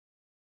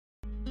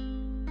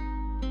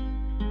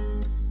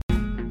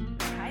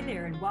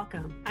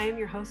welcome. I am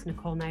your host,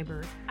 Nicole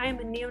Nyberg. I am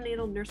a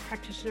neonatal nurse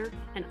practitioner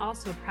and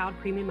also a proud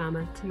preemie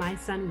mama to my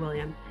son,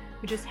 William,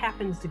 who just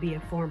happens to be a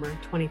former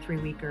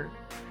 23-weeker.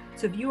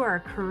 So if you are a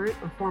current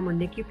or former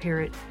NICU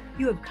parent,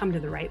 you have come to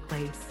the right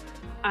place.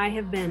 I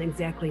have been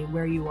exactly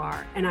where you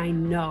are, and I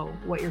know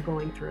what you're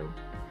going through.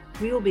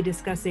 We will be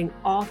discussing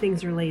all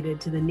things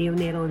related to the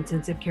neonatal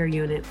intensive care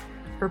unit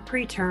for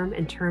preterm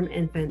and term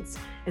infants,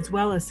 as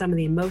well as some of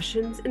the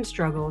emotions and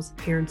struggles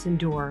parents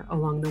endure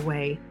along the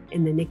way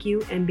in the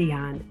NICU and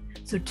beyond.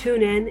 So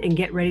tune in and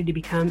get ready to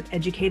become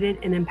educated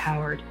and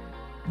empowered.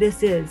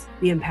 This is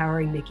the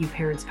Empowering NICU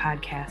Parents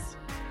podcast.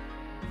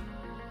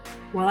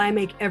 While I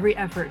make every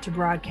effort to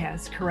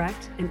broadcast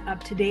correct and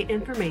up-to-date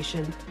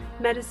information,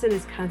 medicine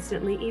is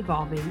constantly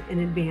evolving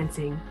and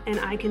advancing, and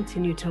I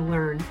continue to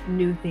learn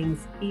new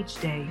things each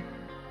day.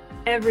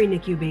 Every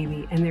NICU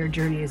baby and their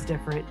journey is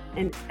different,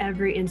 and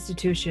every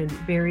institution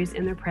varies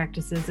in their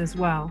practices as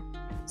well.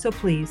 So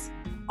please,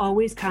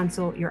 always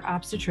consult your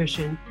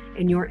obstetrician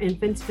and your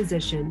infant's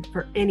physician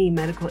for any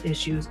medical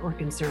issues or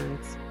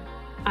concerns.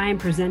 I am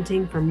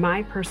presenting from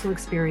my personal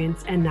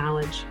experience and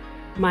knowledge.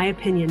 My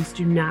opinions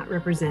do not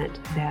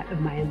represent that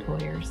of my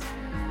employers.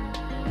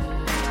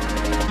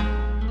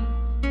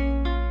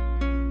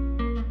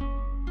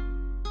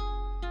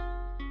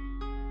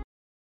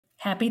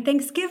 Happy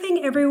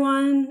Thanksgiving,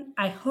 everyone!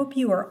 I hope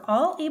you are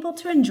all able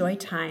to enjoy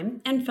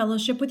time and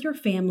fellowship with your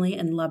family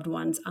and loved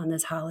ones on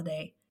this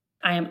holiday.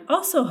 I am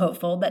also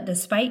hopeful that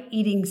despite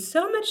eating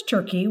so much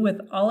turkey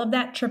with all of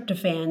that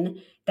tryptophan,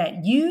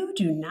 that you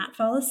do not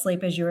fall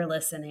asleep as you are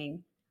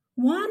listening.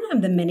 One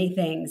of the many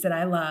things that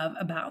I love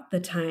about the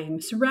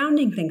time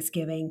surrounding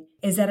Thanksgiving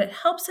is that it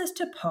helps us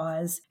to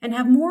pause and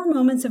have more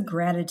moments of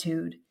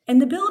gratitude and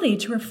the ability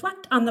to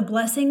reflect on the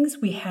blessings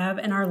we have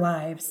in our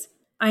lives.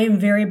 I am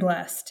very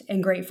blessed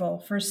and grateful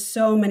for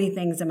so many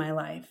things in my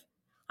life.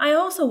 I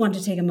also want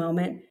to take a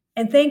moment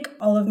and thank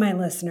all of my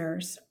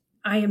listeners.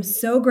 I am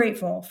so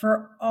grateful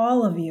for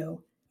all of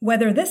you.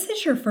 Whether this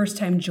is your first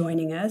time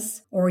joining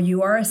us or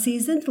you are a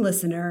seasoned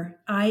listener,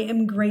 I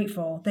am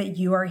grateful that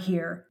you are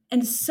here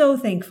and so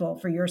thankful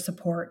for your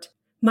support.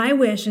 My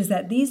wish is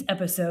that these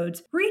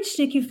episodes reach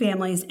NICU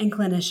families and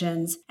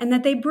clinicians and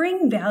that they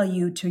bring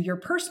value to your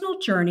personal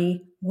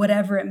journey,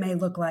 whatever it may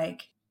look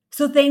like.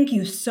 So thank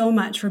you so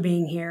much for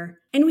being here,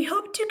 and we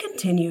hope to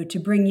continue to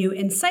bring you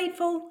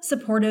insightful,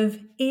 supportive,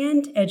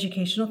 and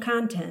educational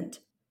content.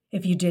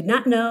 If you did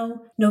not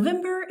know,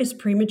 November is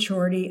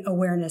Prematurity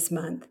Awareness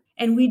Month,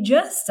 and we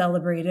just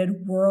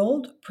celebrated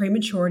World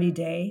Prematurity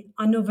Day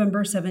on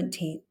November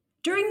 17th.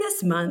 During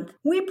this month,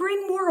 we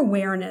bring more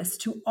awareness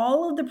to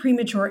all of the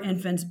premature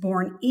infants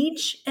born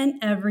each and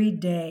every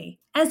day,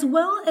 as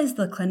well as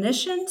the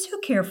clinicians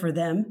who care for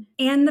them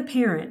and the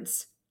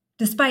parents.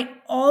 Despite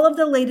all of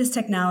the latest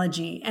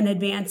technology and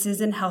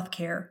advances in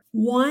healthcare,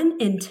 1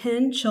 in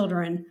 10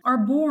 children are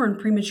born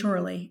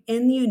prematurely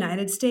in the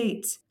United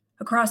States.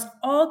 Across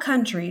all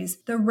countries,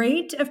 the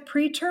rate of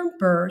preterm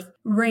birth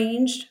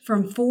ranged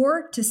from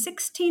 4 to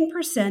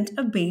 16%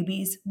 of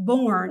babies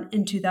born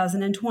in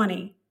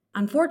 2020.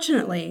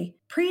 Unfortunately,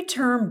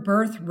 preterm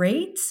birth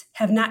rates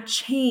have not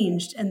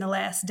changed in the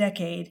last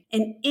decade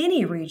in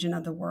any region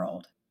of the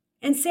world.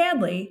 And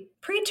sadly,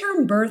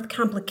 preterm birth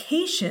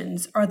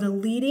complications are the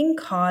leading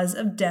cause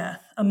of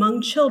death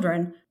among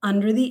children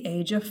under the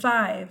age of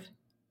 5.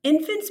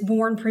 Infants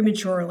born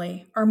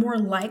prematurely are more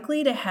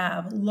likely to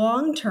have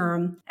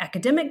long-term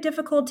academic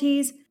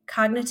difficulties,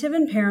 cognitive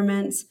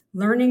impairments,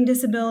 learning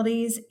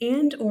disabilities,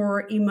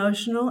 and/or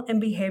emotional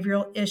and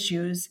behavioral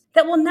issues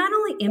that will not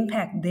only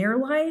impact their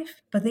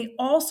life, but they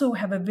also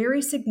have a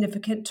very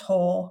significant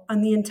toll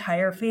on the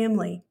entire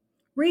family.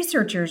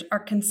 Researchers are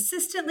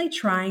consistently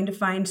trying to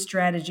find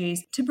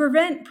strategies to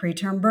prevent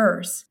preterm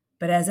births,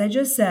 but as I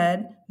just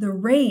said, the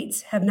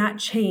rates have not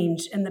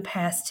changed in the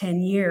past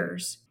 10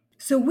 years.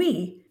 So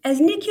we, as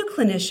NICU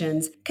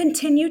clinicians,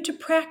 continue to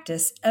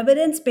practice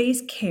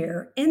evidence-based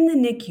care in the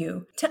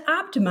NICU to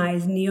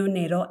optimize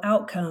neonatal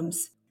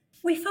outcomes.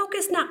 We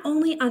focus not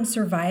only on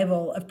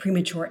survival of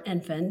premature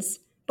infants,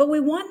 but we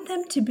want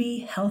them to be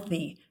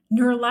healthy,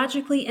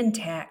 neurologically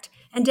intact,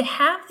 and to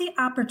have the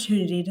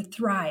opportunity to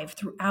thrive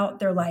throughout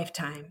their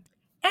lifetime.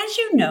 As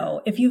you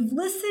know, if you've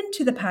listened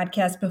to the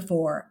podcast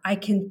before, I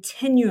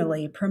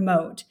continually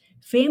promote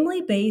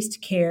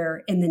family-based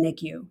care in the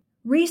NICU.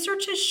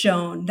 Research has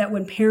shown that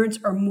when parents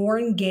are more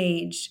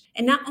engaged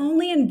and not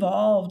only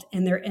involved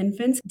in their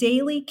infant's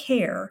daily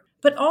care,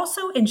 but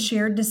also in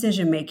shared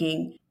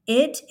decision-making,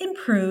 it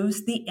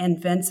improves the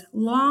infant's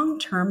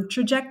long-term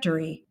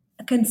trajectory,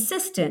 a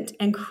consistent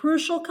and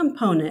crucial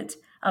component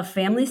of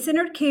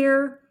family-centered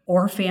care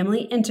or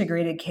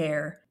family-integrated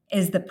care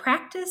is the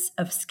practice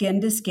of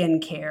skin-to-skin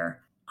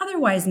care,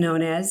 otherwise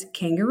known as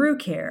kangaroo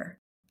care.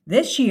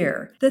 This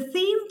year, the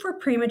theme for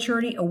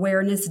Prematurity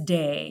Awareness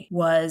Day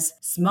was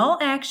Small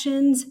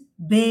Actions,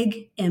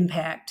 Big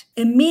Impact,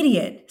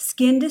 immediate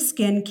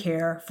skin-to-skin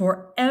care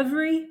for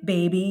every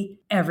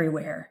baby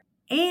everywhere.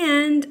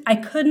 And I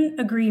couldn't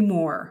agree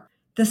more.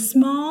 The The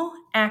small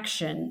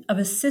action of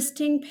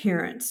assisting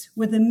parents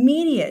with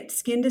immediate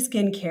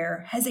skin-to-skin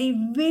care has a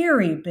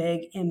very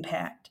big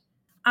impact.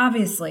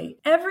 Obviously,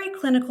 every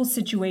clinical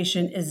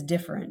situation is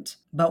different,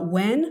 but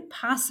when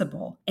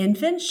possible,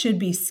 infants should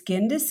be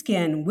skin to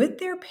skin with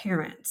their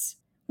parents.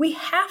 We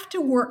have to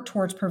work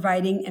towards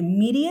providing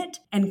immediate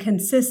and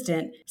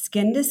consistent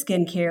skin to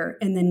skin care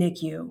in the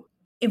NICU.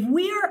 If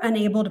we are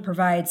unable to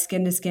provide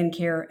skin to skin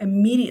care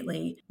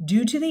immediately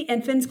due to the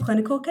infant's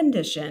clinical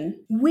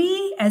condition,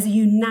 we as a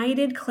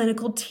united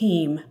clinical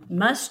team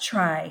must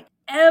try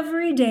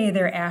every day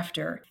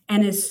thereafter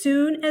and as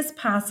soon as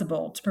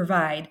possible to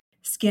provide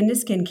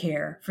skin-to-skin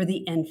care for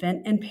the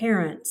infant and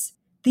parents.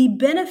 The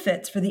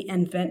benefits for the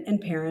infant and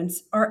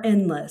parents are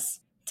endless.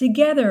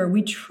 Together,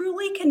 we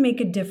truly can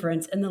make a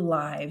difference in the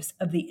lives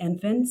of the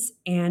infants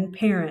and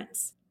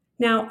parents.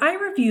 Now, I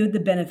reviewed the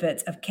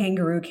benefits of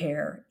kangaroo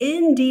care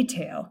in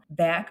detail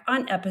back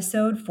on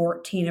episode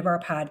 14 of our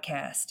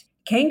podcast,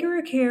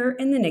 Kangaroo Care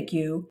in the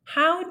NICU,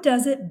 How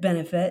Does It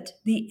Benefit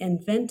the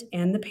Infant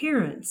and the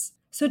Parents?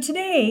 So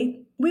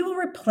today, we will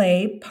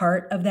replay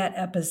part of that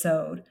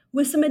episode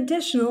with some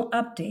additional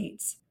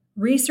updates.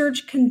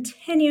 Research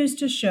continues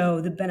to show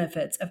the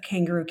benefits of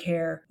kangaroo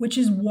care, which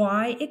is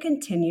why it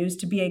continues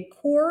to be a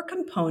core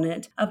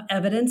component of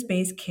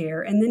evidence-based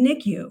care in the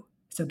NICU.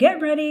 So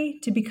get ready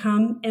to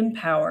become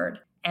empowered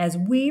as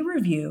we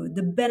review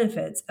the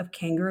benefits of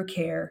kangaroo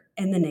care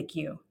in the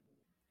NICU.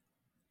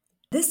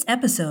 This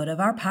episode of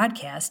our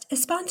podcast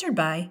is sponsored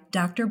by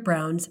Dr.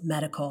 Brown's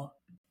Medical.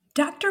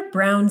 Dr.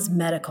 Brown's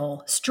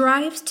Medical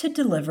strives to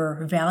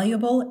deliver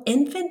valuable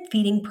infant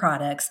feeding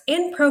products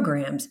and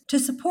programs to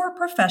support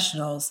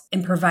professionals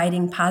in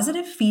providing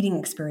positive feeding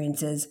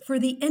experiences for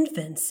the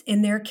infants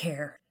in their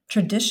care.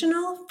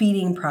 Traditional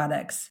feeding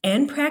products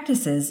and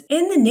practices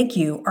in the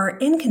NICU are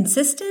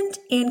inconsistent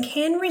and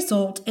can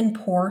result in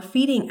poor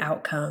feeding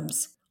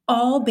outcomes.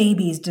 All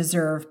babies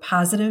deserve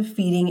positive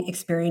feeding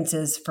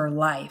experiences for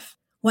life.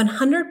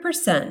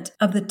 100%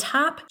 of the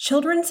top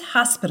children's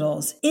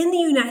hospitals in the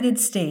United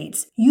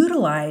States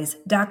utilize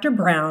Dr.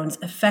 Brown's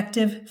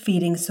effective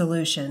feeding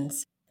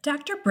solutions.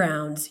 Dr.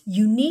 Brown's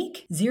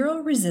unique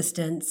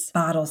zero-resistance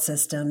bottle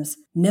systems,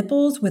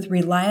 nipples with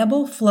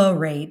reliable flow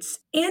rates,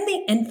 and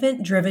the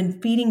infant-driven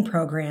feeding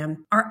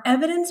program are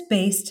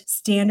evidence-based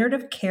standard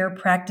of care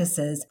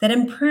practices that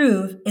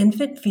improve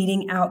infant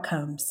feeding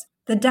outcomes.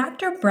 The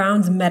Dr.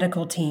 Brown's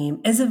Medical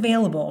team is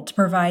available to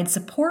provide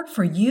support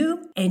for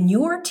you and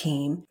your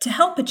team to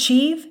help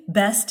achieve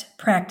best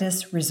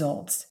practice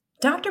results.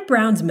 Dr.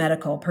 Brown's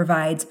Medical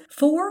provides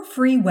 4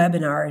 free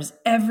webinars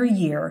every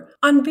year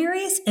on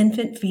various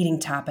infant feeding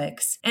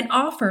topics and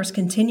offers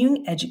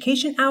continuing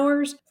education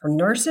hours for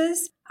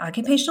nurses,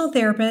 occupational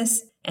therapists,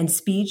 and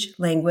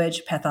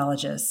speech-language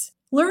pathologists.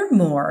 Learn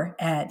more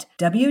at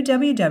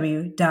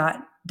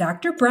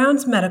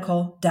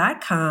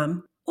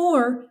www.drbrownsmedical.com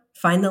or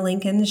find the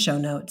link in the show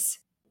notes.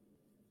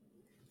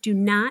 Do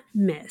not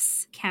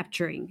miss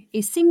capturing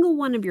a single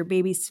one of your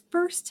baby's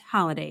first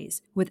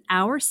holidays with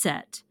our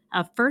set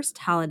of first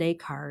holiday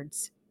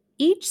cards.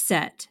 Each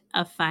set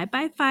of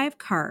 5x5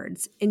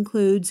 cards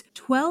includes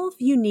 12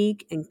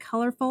 unique and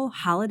colorful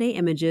holiday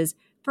images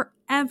for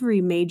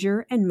every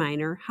major and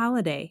minor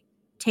holiday.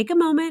 Take a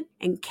moment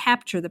and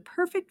capture the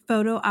perfect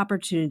photo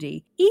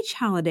opportunity each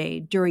holiday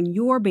during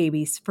your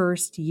baby's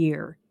first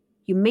year.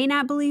 You may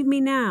not believe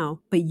me now,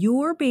 but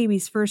your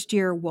baby's first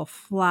year will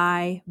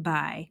fly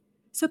by.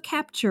 So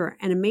capture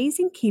an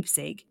amazing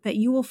keepsake that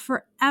you will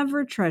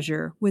forever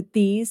treasure with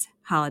these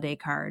holiday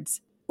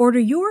cards. Order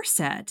your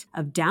set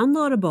of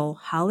downloadable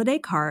holiday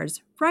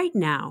cards right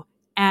now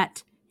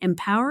at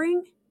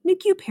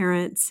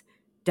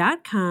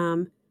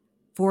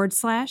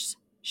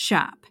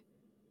empoweringnicuparents.com/shop.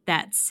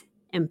 That's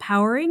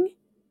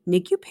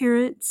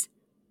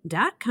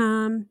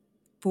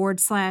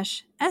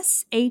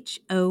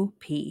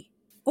empoweringnicuparents.com/SHOP.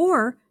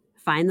 Or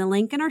find the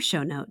link in our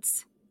show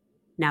notes.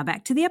 Now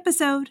back to the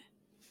episode.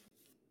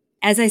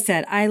 As I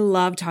said, I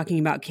love talking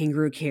about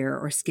kangaroo care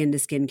or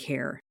skin-to-skin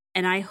care,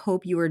 and I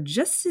hope you are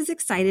just as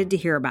excited to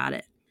hear about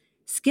it.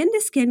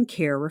 Skin-to-skin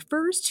care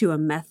refers to a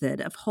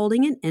method of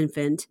holding an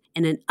infant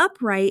in an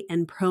upright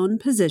and prone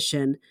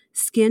position,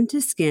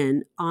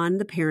 skin-to-skin on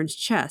the parent's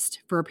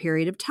chest for a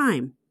period of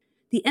time.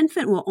 The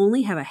infant will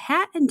only have a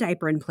hat and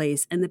diaper in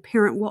place, and the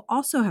parent will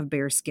also have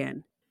bare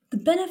skin. The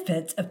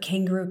benefits of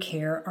kangaroo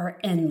care are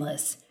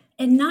endless,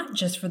 and not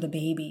just for the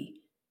baby.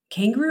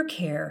 Kangaroo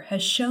care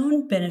has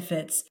shown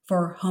benefits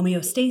for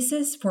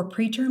homeostasis for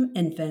preterm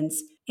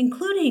infants,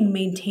 including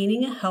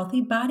maintaining a healthy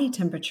body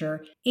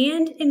temperature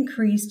and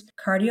increased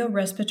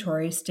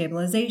cardiorespiratory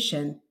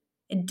stabilization.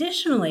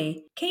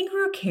 Additionally,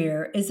 kangaroo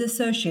care is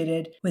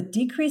associated with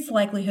decreased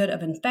likelihood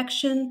of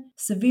infection,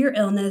 severe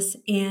illness,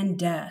 and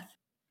death.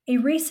 A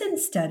recent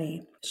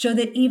study showed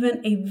that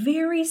even a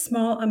very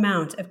small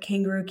amount of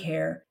kangaroo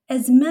care,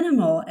 as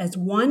minimal as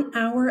 1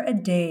 hour a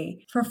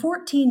day for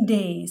 14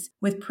 days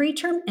with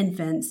preterm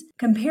infants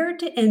compared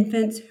to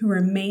infants who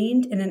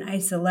remained in an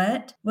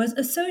isolette, was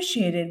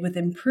associated with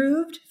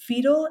improved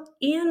fetal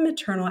and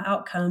maternal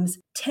outcomes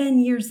 10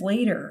 years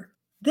later.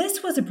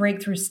 This was a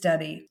breakthrough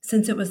study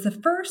since it was the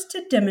first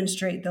to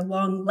demonstrate the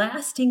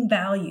long-lasting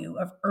value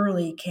of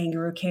early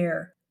kangaroo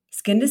care.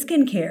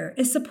 Skin-to-skin care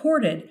is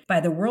supported by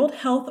the World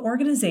Health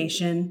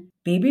Organization,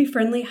 Baby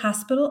Friendly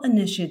Hospital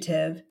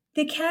Initiative,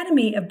 the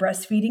Academy of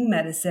Breastfeeding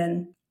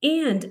Medicine,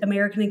 and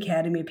American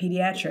Academy of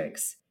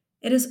Pediatrics.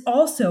 It is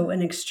also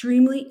an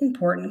extremely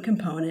important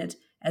component,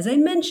 as I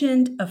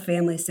mentioned, of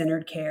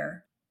family-centered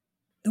care.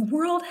 The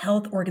World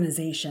Health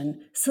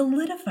Organization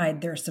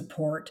solidified their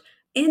support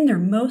in their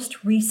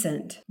most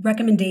recent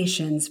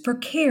recommendations for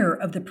care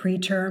of the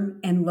preterm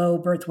and low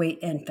birth weight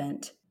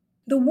infant.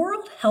 The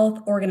World Health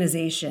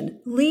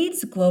Organization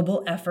leads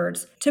global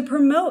efforts to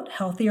promote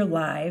healthier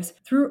lives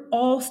through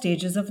all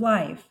stages of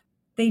life.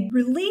 They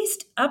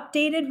released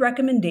updated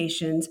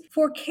recommendations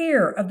for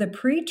care of the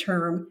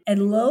preterm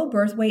and low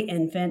birth weight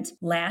infant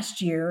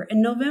last year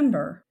in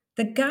November.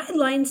 The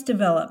guidelines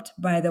developed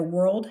by the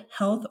World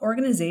Health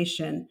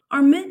Organization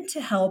are meant to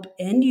help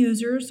end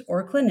users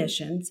or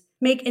clinicians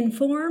make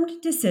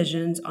informed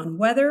decisions on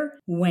whether,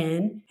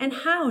 when, and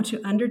how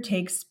to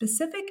undertake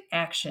specific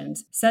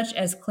actions such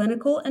as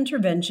clinical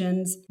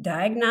interventions,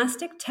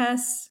 diagnostic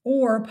tests,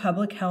 or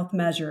public health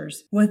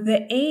measures, with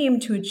the aim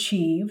to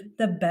achieve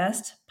the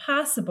best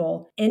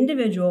possible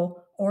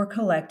individual or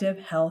collective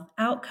health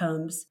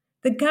outcomes.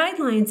 The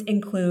guidelines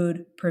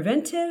include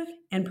preventive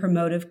and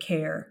promotive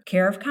care,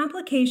 care of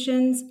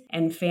complications,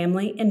 and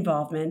family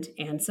involvement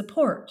and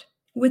support.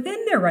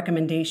 Within their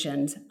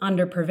recommendations,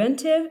 under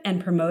preventive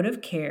and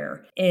promotive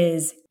care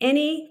is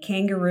any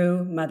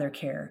kangaroo mother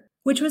care,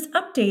 which was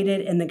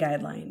updated in the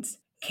guidelines.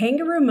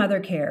 Kangaroo mother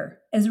care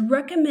is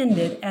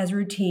recommended as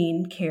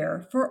routine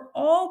care for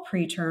all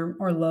preterm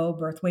or low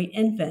birth weight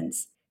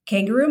infants.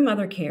 Kangaroo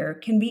mother care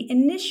can be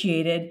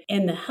initiated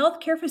in the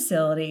healthcare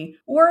facility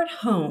or at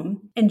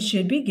home and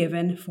should be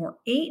given for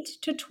 8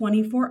 to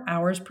 24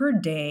 hours per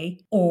day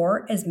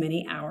or as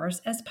many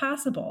hours as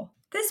possible.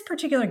 This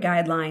particular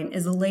guideline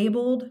is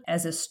labeled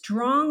as a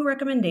strong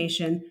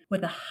recommendation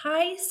with a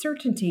high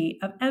certainty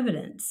of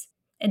evidence.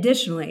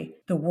 Additionally,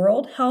 the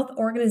World Health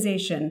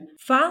Organization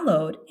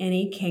followed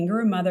any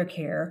kangaroo mother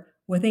care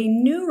with a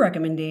new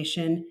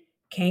recommendation.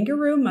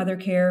 Kangaroo mother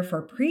care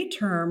for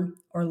preterm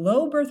or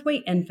low birth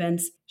weight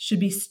infants should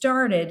be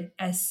started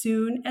as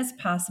soon as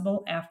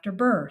possible after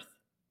birth.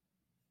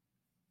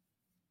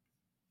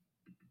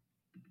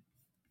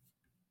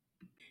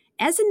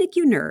 As a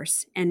NICU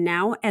nurse and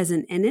now as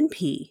an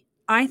NNP,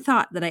 I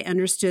thought that I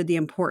understood the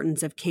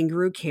importance of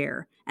kangaroo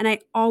care, and I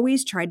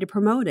always tried to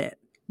promote it.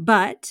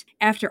 But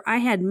after I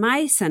had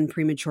my son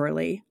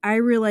prematurely, I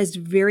realized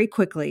very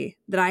quickly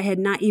that I had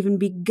not even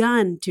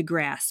begun to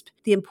grasp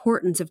the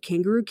importance of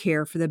kangaroo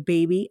care for the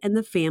baby and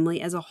the family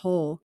as a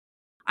whole.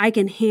 I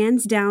can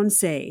hands down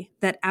say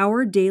that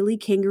our daily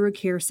kangaroo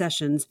care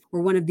sessions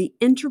were one of the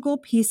integral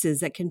pieces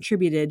that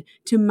contributed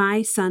to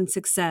my son's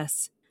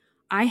success.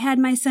 I had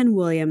my son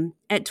William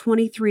at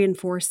 23 and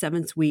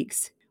 4/7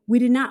 weeks. We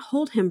did not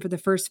hold him for the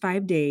first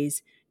 5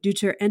 days due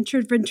to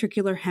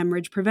intraventricular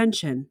hemorrhage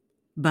prevention.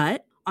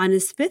 But on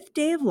his 5th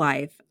day of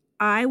life,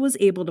 I was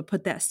able to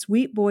put that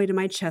sweet boy to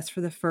my chest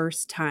for the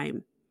first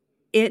time.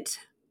 It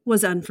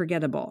was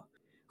unforgettable.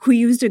 We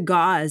used a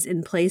gauze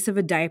in place of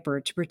a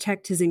diaper to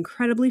protect his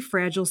incredibly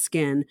fragile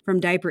skin from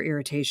diaper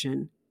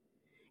irritation.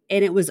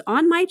 And it was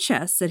on my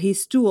chest that he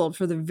stooled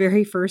for the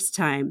very first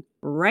time,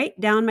 right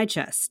down my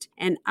chest,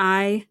 and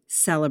I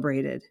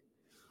celebrated.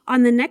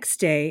 On the next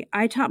day,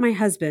 I taught my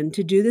husband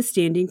to do the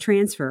standing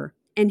transfer,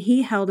 and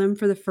he held him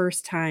for the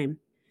first time.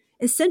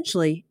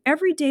 Essentially,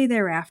 every day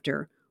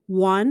thereafter,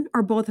 one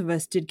or both of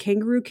us did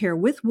kangaroo care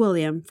with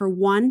William for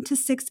 1 to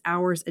 6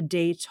 hours a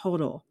day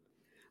total.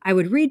 I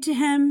would read to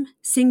him,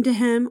 sing to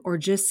him, or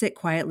just sit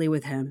quietly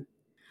with him.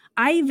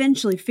 I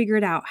eventually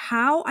figured out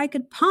how I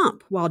could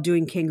pump while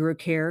doing kangaroo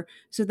care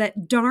so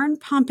that darn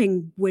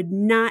pumping would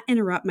not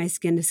interrupt my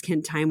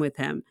skin-to-skin time with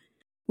him.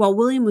 While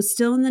William was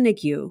still in the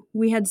NICU,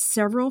 we had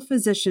several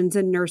physicians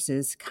and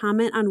nurses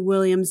comment on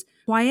William's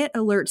quiet,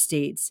 alert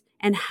states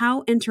and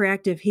how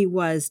interactive he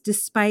was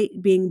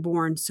despite being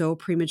born so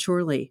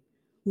prematurely.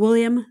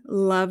 William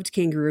loved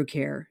kangaroo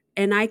care,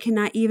 and I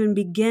cannot even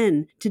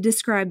begin to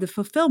describe the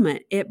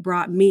fulfillment it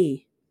brought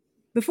me.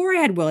 Before I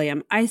had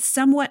William, I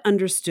somewhat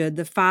understood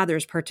the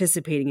fathers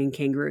participating in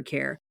kangaroo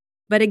care.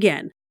 But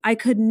again, I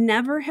could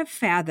never have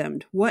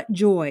fathomed what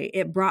joy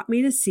it brought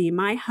me to see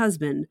my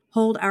husband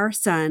hold our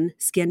son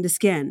skin to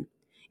skin.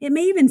 It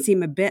may even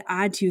seem a bit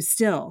odd to you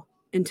still,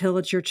 until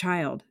it's your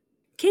child.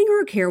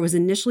 Kangaroo care was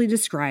initially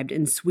described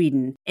in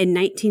Sweden in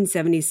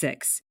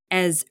 1976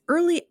 as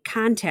early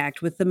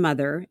contact with the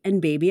mother and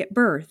baby at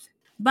birth.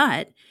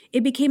 But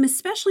it became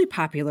especially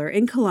popular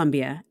in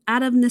Colombia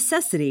out of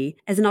necessity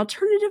as an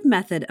alternative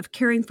method of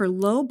caring for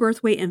low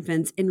birth weight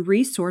infants in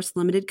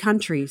resource-limited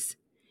countries.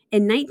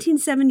 In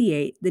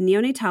 1978, the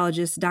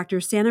neonatologist Dr.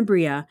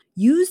 Sanabria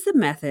used the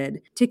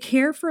method to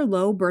care for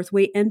low birth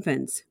weight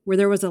infants, where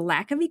there was a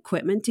lack of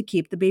equipment to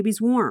keep the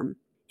babies warm.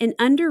 In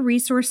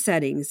under-resourced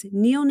settings,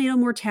 neonatal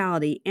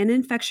mortality and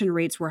infection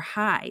rates were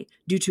high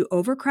due to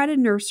overcrowded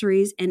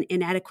nurseries and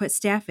inadequate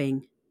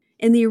staffing.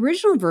 In the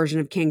original version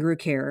of Kangaroo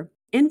Care,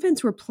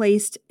 infants were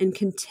placed in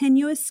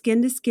continuous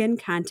skin-to-skin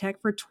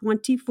contact for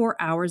 24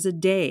 hours a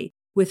day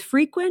with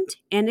frequent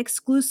and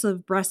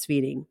exclusive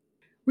breastfeeding.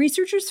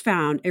 Researchers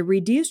found a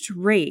reduced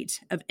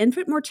rate of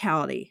infant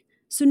mortality,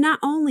 so not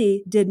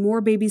only did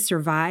more babies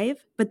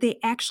survive, but they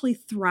actually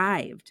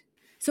thrived.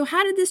 So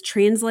how did this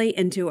translate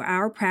into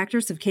our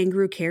practice of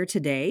kangaroo care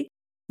today?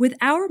 With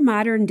our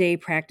modern day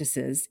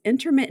practices,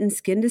 intermittent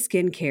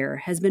skin-to-skin care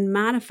has been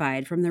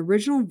modified from the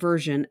original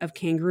version of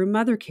kangaroo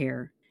mother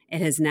care. It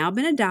has now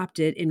been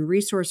adopted in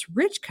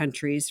resource-rich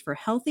countries for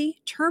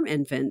healthy term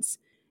infants,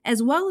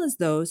 as well as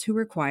those who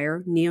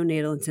require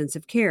neonatal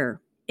intensive care,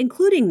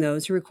 including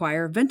those who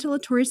require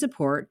ventilatory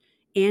support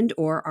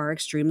and/or are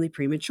extremely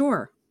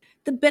premature.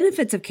 The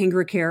benefits of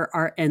kangaroo care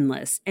are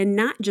endless, and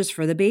not just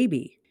for the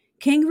baby.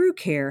 Kangaroo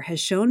care has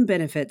shown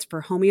benefits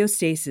for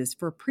homeostasis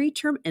for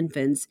preterm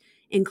infants,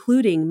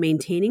 including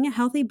maintaining a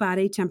healthy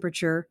body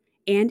temperature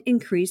and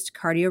increased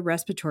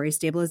cardiorespiratory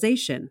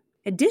stabilization.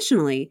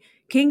 Additionally,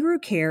 kangaroo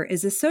care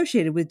is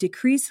associated with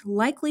decreased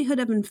likelihood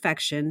of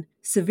infection,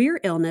 severe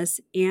illness,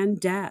 and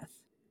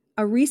death.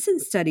 A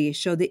recent study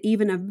showed that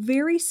even a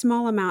very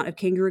small amount of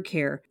kangaroo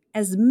care,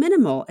 as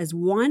minimal as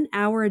 1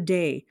 hour a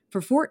day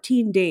for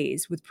 14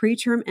 days with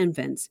preterm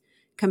infants,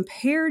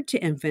 compared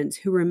to infants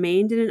who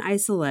remained in an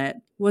isolate,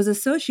 was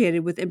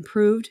associated with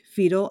improved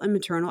fetal and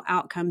maternal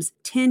outcomes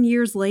 10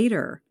 years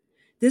later.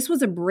 This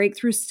was a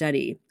breakthrough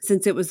study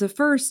since it was the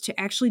first to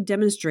actually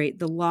demonstrate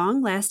the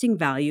long-lasting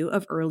value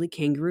of early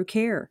kangaroo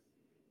care.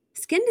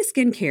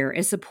 Skin-to-skin care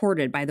is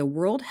supported by the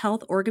World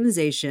Health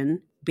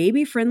Organization,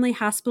 Baby Friendly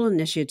Hospital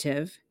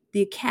Initiative,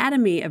 the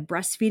Academy of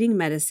Breastfeeding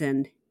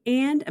Medicine,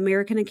 and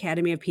American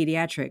Academy of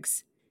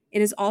Pediatrics.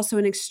 It is also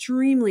an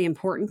extremely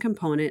important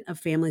component of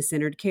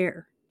family-centered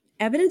care.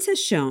 Evidence has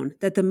shown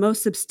that the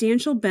most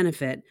substantial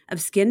benefit of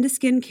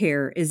skin-to-skin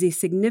care is the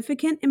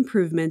significant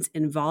improvements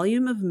in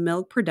volume of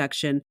milk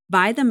production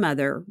by the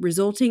mother,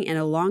 resulting in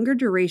a longer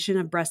duration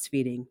of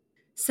breastfeeding.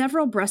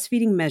 Several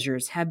breastfeeding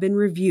measures have been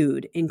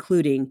reviewed,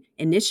 including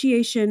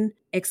initiation,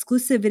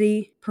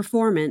 exclusivity,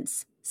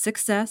 performance,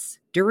 success,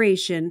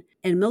 duration,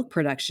 and milk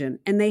production,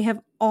 and they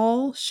have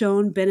all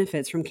shown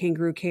benefits from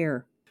kangaroo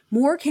care.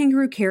 More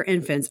kangaroo care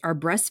infants are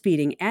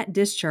breastfeeding at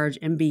discharge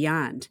and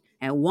beyond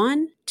at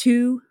 1,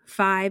 2,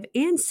 5,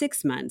 and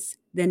 6 months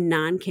than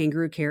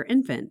non-kangaroo care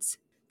infants.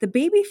 The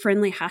Baby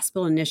Friendly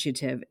Hospital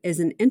Initiative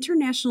is an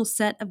international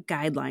set of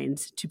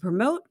guidelines to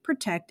promote,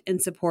 protect, and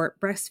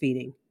support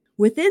breastfeeding.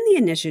 Within the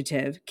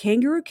initiative,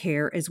 kangaroo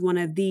care is one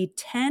of the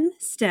 10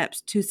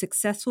 steps to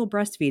successful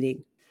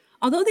breastfeeding.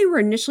 Although they were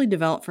initially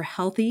developed for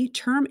healthy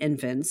term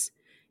infants,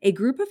 a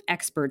group of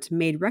experts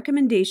made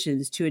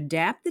recommendations to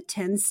adapt the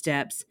 10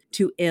 steps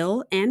to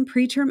ill and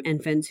preterm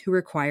infants who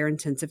require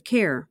intensive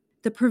care.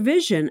 The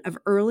provision of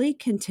early,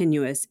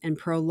 continuous, and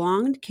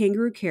prolonged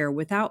kangaroo care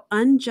without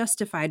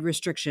unjustified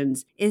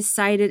restrictions is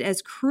cited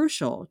as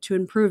crucial to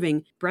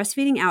improving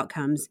breastfeeding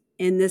outcomes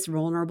in this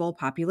vulnerable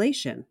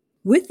population.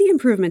 With the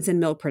improvements in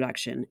milk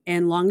production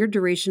and longer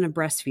duration of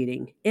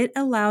breastfeeding, it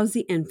allows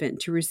the infant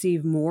to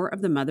receive more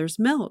of the mother's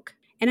milk.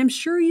 And I'm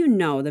sure you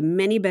know the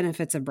many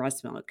benefits of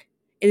breast milk.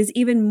 It is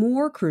even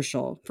more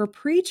crucial for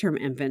preterm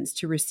infants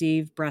to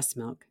receive breast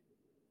milk.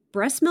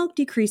 Breast milk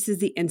decreases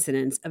the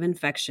incidence of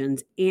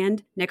infections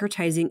and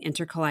necrotizing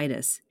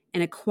enterocolitis,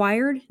 an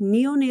acquired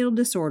neonatal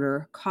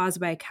disorder caused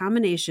by a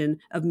combination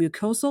of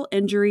mucosal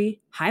injury,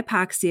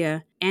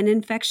 hypoxia, and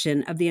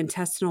infection of the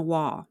intestinal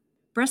wall.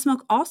 Breast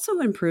milk also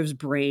improves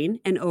brain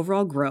and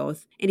overall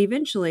growth and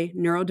eventually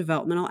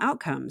neurodevelopmental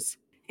outcomes.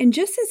 And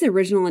just as the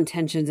original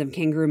intentions of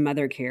kangaroo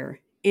mother care,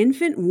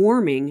 infant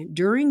warming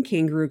during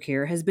kangaroo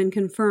care has been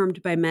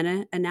confirmed by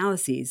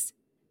meta-analyses.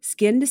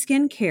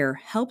 Skin-to-skin care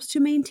helps to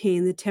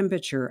maintain the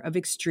temperature of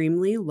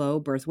extremely low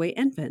birth weight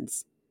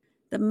infants.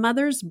 The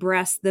mother's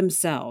breasts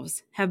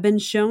themselves have been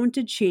shown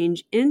to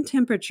change in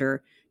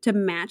temperature to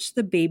match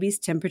the baby's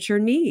temperature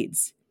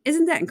needs.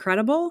 Isn't that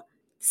incredible?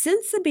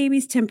 Since the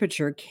baby's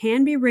temperature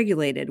can be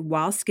regulated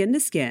while skin to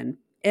skin,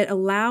 it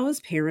allows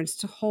parents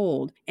to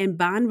hold and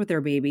bond with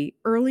their baby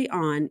early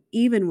on,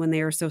 even when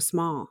they are so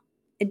small.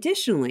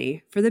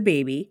 Additionally, for the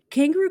baby,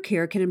 kangaroo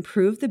care can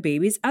improve the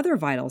baby's other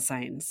vital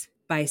signs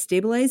by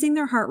stabilizing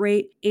their heart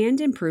rate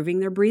and improving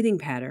their breathing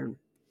pattern.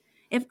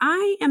 If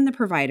I am the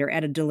provider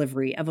at a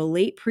delivery of a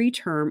late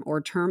preterm or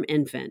term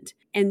infant,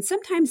 and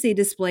sometimes they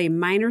display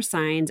minor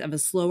signs of a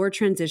slower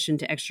transition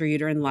to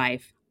extrauterine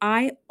life,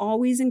 I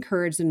always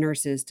encourage the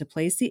nurses to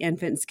place the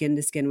infant skin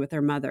to skin with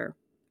their mother.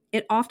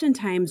 It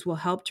oftentimes will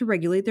help to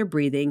regulate their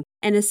breathing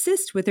and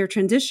assist with their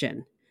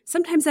transition.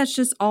 Sometimes that's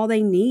just all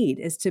they need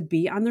is to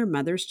be on their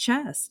mother's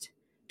chest.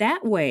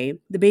 That way,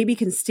 the baby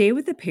can stay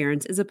with the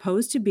parents as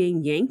opposed to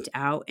being yanked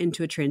out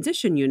into a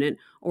transition unit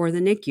or the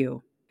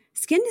NICU.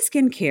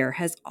 Skin-to-skin care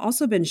has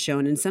also been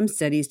shown in some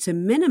studies to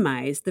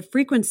minimize the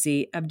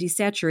frequency of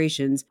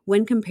desaturations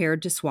when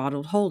compared to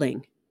swaddled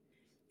holding.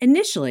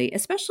 Initially,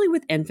 especially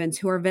with infants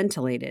who are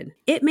ventilated,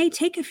 it may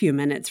take a few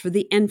minutes for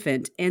the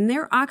infant and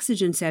their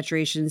oxygen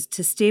saturations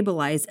to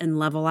stabilize and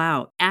level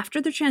out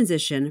after the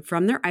transition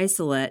from their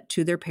isolate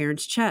to their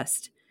parent's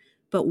chest.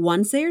 But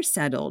once they are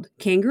settled,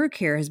 kangaroo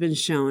care has been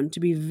shown to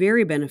be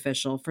very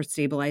beneficial for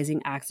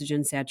stabilizing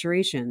oxygen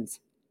saturations.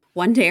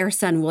 One day, our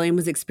son William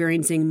was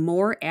experiencing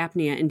more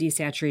apnea and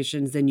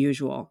desaturations than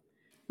usual.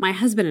 My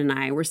husband and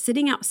I were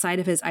sitting outside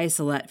of his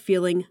isolate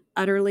feeling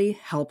utterly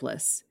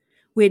helpless.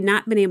 We had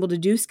not been able to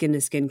do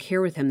skin-to-skin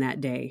care with him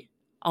that day.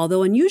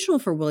 Although unusual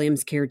for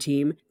William's care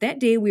team, that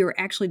day we were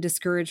actually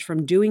discouraged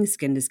from doing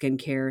skin-to-skin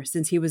care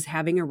since he was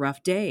having a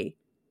rough day.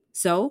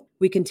 So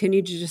we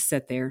continued to just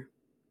sit there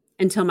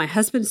until my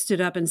husband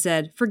stood up and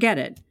said, "Forget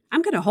it,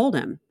 I'm going to hold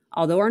him."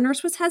 Although our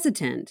nurse was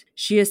hesitant,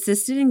 she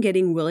assisted in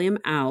getting William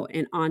out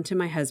and onto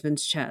my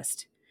husband's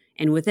chest.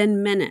 And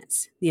within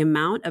minutes, the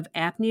amount of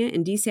apnea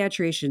and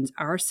desaturations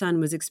our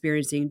son was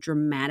experiencing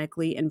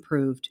dramatically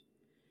improved.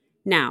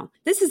 Now,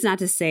 this is not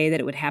to say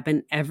that it would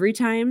happen every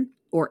time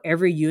or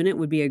every unit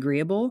would be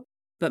agreeable,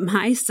 but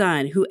my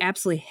son, who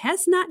absolutely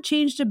has not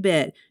changed a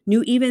bit,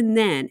 knew even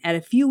then at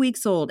a few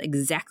weeks old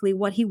exactly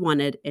what he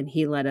wanted, and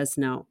he let us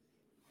know.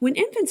 When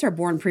infants are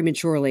born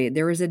prematurely,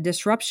 there is a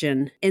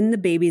disruption in the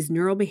baby's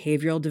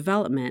neurobehavioral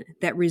development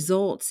that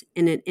results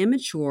in an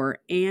immature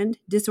and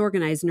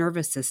disorganized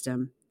nervous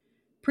system.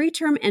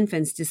 Preterm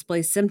infants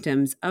display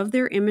symptoms of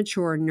their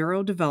immature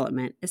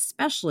neurodevelopment,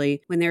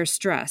 especially when they are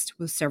stressed,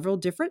 with several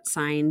different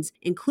signs,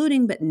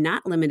 including but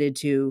not limited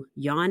to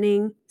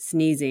yawning,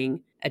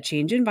 sneezing, a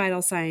change in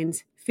vital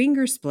signs,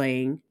 finger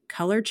splaying,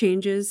 color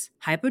changes,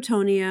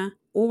 hypotonia,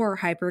 or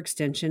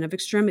hyperextension of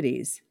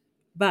extremities.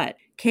 But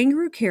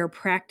kangaroo care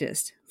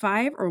practiced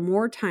 5 or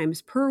more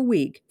times per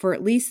week for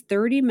at least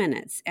 30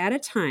 minutes at a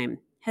time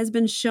has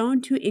been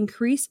shown to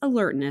increase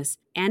alertness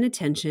and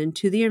attention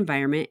to the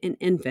environment in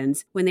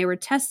infants when they were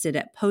tested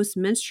at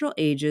post-menstrual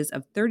ages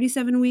of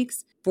 37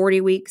 weeks,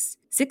 40 weeks,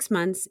 6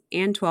 months,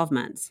 and 12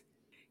 months.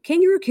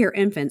 Kangaroo care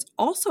infants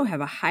also have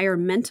a higher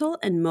mental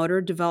and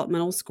motor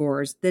developmental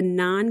scores than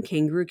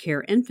non-kangaroo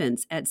care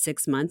infants at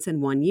 6 months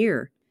and 1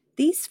 year.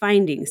 These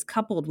findings,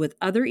 coupled with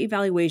other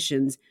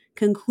evaluations,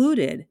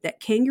 concluded that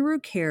kangaroo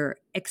care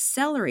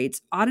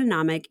accelerates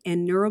autonomic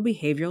and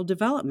neurobehavioral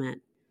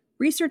development.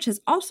 Research has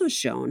also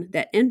shown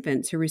that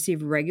infants who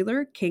receive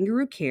regular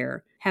kangaroo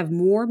care have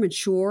more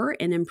mature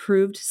and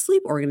improved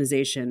sleep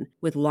organization,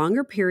 with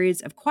longer periods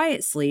of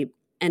quiet sleep,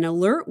 an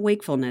alert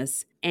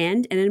wakefulness,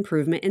 and an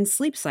improvement in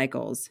sleep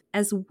cycles,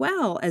 as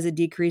well as a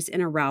decrease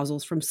in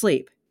arousals from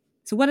sleep.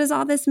 So what does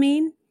all this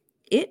mean?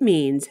 It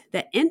means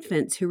that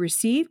infants who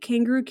receive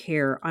kangaroo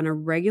care on a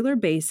regular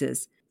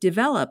basis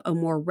develop a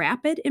more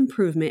rapid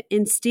improvement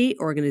in state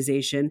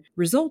organization,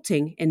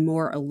 resulting in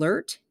more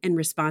alert and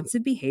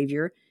responsive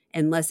behavior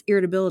and less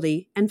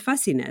irritability and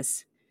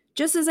fussiness.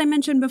 Just as I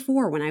mentioned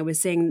before when I was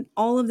saying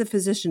all of the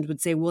physicians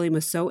would say William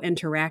was so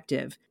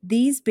interactive,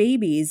 these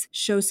babies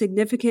show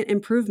significant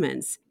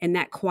improvements in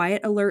that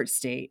quiet alert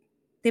state.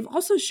 They've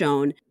also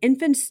shown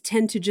infants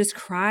tend to just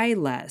cry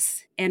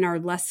less and are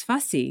less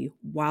fussy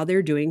while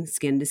they're doing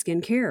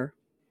skin-to-skin care.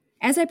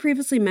 As I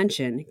previously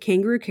mentioned,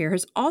 kangaroo care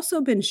has also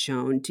been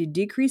shown to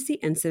decrease the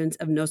incidence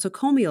of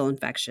nosocomial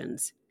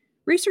infections.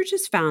 Research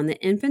has found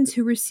that infants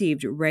who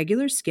received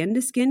regular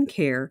skin-to-skin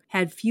care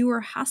had fewer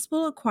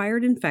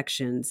hospital-acquired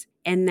infections,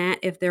 and that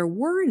if there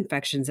were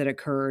infections that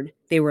occurred,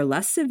 they were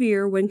less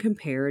severe when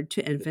compared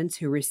to infants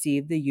who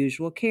received the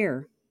usual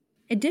care.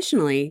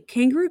 Additionally,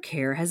 kangaroo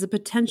care has the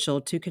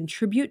potential to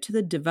contribute to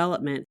the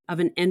development of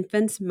an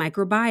infant's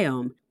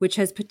microbiome, which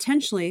has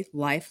potentially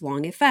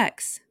lifelong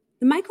effects.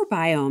 The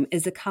microbiome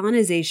is the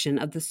colonization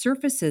of the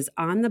surfaces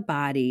on the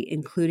body,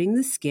 including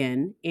the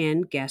skin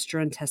and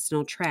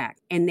gastrointestinal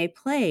tract, and they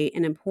play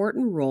an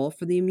important role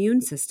for the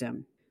immune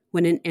system.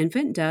 When an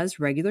infant does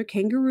regular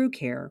kangaroo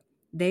care,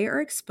 they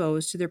are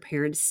exposed to their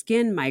parents'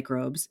 skin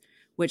microbes,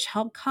 which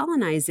help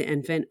colonize the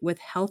infant with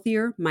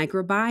healthier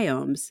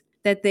microbiomes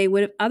that they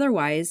would have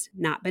otherwise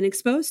not been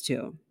exposed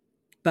to.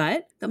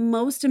 But the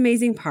most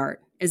amazing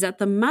part is that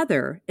the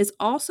mother is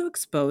also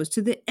exposed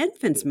to the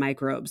infant's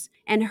microbes,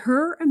 and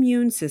her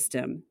immune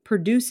system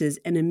produces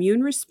an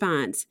immune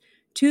response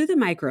to the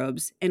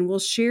microbes and will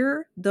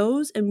share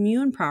those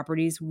immune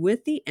properties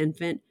with the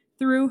infant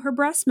through her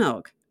breast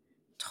milk.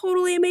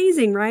 Totally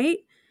amazing, right?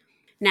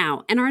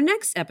 Now, in our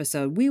next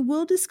episode, we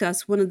will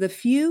discuss one of the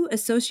few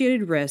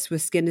associated risks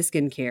with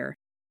skin-to-skin care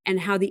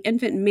and how the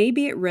infant may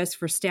be at risk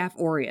for Staph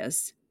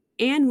aureus,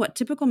 and what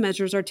typical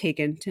measures are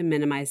taken to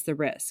minimize the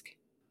risk.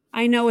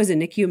 I know as a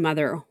NICU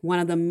mother, one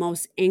of the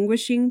most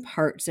anguishing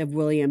parts of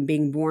William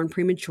being born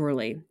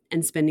prematurely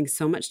and spending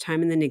so much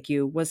time in the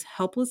NICU was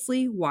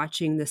helplessly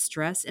watching the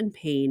stress and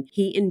pain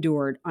he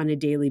endured on a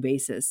daily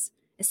basis,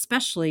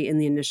 especially in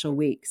the initial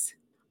weeks.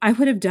 I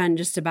would have done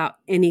just about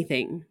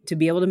anything to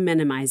be able to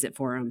minimize it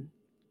for him.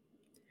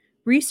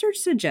 Research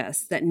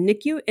suggests that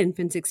NICU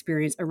infants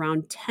experience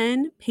around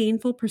 10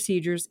 painful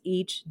procedures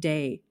each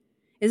day.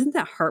 Isn't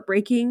that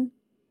heartbreaking?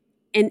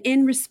 And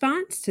in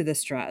response to the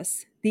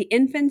stress, the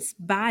infant's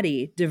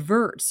body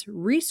diverts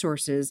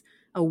resources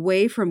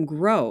away from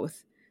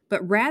growth,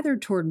 but rather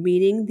toward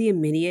meeting the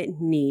immediate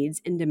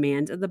needs and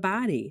demands of the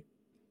body.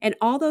 And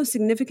although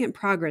significant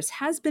progress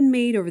has been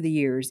made over the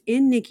years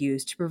in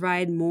NICUs to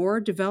provide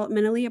more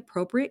developmentally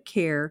appropriate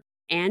care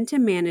and to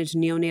manage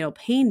neonatal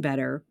pain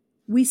better,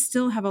 we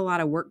still have a lot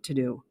of work to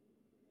do.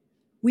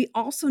 We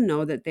also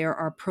know that there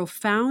are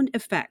profound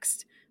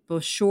effects,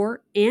 both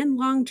short and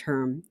long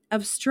term,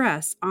 of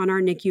stress on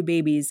our NICU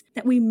babies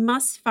that we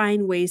must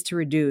find ways to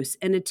reduce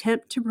and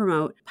attempt to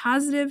promote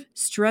positive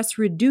stress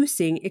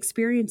reducing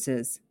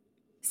experiences.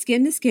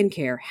 Skin to skin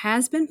care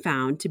has been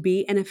found to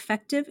be an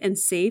effective and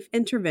safe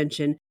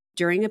intervention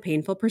during a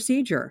painful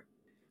procedure.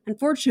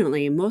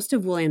 Unfortunately, most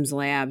of William's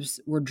labs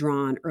were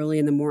drawn early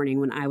in the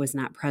morning when I was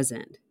not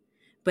present.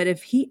 But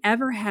if he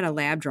ever had a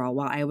lab draw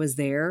while I was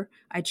there,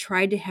 I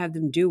tried to have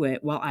them do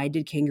it while I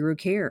did kangaroo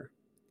care.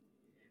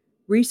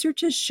 Research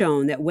has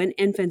shown that when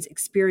infants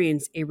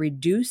experience a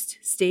reduced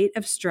state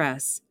of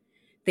stress,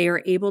 they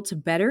are able to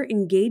better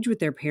engage with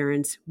their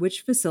parents,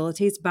 which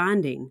facilitates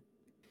bonding.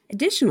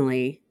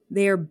 Additionally,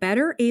 they are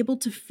better able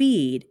to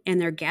feed, and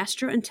their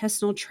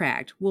gastrointestinal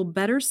tract will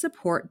better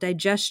support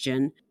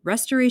digestion,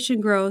 restoration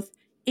growth,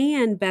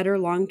 and better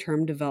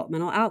long-term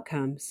developmental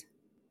outcomes.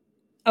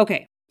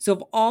 Okay, so if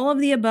all of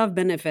the above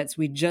benefits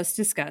we just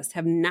discussed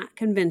have not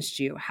convinced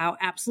you how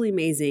absolutely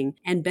amazing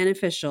and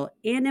beneficial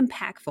and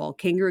impactful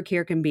kangaroo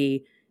care can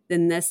be,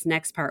 then this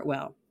next part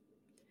will.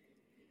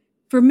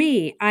 For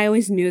me, I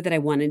always knew that I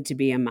wanted to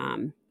be a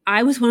mom.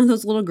 I was one of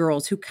those little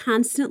girls who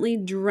constantly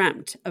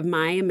dreamt of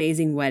my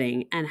amazing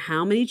wedding and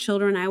how many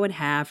children I would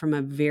have from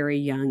a very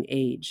young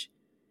age.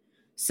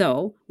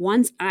 So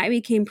once I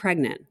became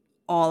pregnant,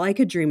 all I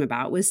could dream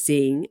about was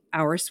seeing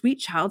our sweet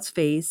child's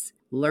face,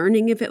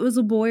 learning if it was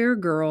a boy or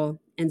girl,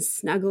 and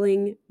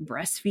snuggling,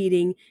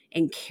 breastfeeding,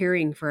 and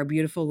caring for a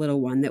beautiful little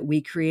one that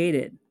we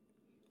created.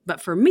 But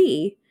for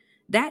me,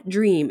 that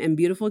dream and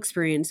beautiful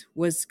experience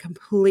was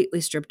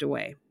completely stripped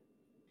away.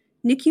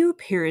 NICU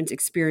parents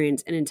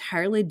experience an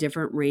entirely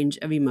different range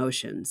of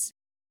emotions,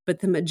 but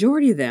the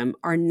majority of them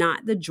are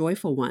not the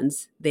joyful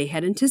ones they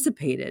had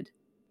anticipated.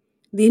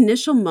 The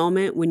initial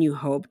moment when you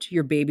hoped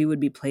your baby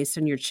would be placed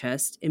on your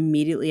chest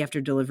immediately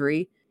after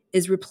delivery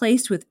is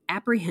replaced with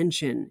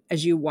apprehension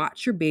as you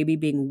watch your baby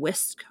being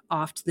whisked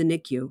off to the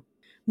NICU.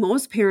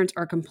 Most parents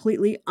are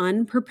completely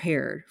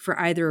unprepared for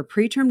either a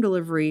preterm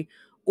delivery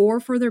or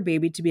for their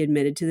baby to be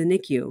admitted to the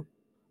NICU.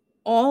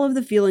 All of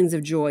the feelings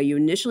of joy you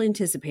initially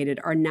anticipated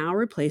are now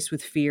replaced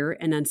with fear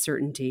and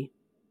uncertainty.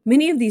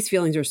 Many of these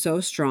feelings are so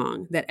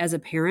strong that as a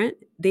parent,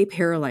 they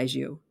paralyze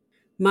you.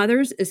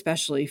 Mothers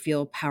especially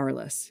feel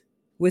powerless.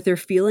 With their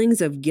feelings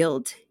of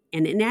guilt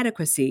and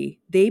inadequacy,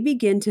 they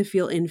begin to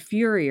feel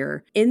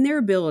inferior in their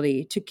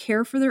ability to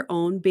care for their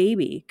own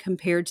baby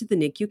compared to the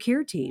NICU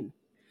care team.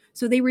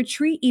 So they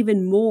retreat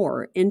even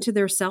more into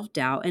their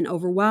self-doubt and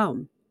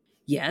overwhelm.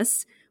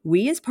 Yes,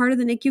 we as part of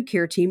the NICU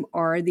care team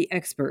are the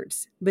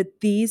experts,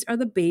 but these are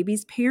the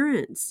baby's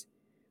parents.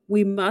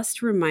 We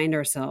must remind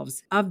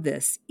ourselves of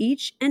this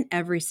each and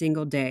every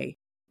single day.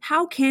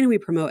 How can we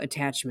promote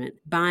attachment,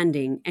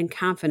 bonding, and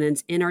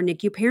confidence in our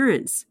NICU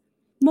parents?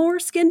 More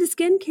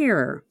skin-to-skin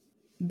care.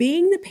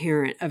 Being the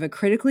parent of a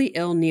critically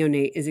ill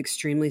neonate is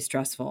extremely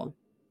stressful.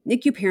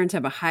 NICU parents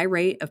have a high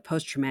rate of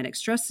post-traumatic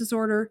stress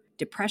disorder,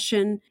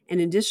 depression,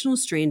 and additional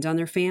strains on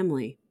their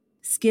family.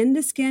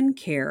 Skin-to-skin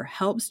care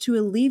helps to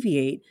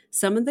alleviate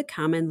some of the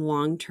common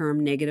long-term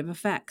negative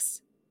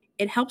effects.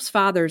 It helps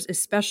fathers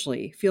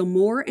especially feel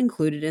more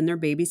included in their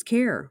baby's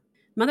care.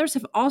 Mothers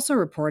have also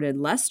reported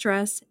less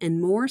stress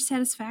and more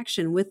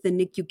satisfaction with the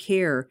NICU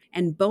care,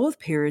 and both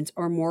parents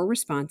are more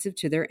responsive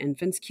to their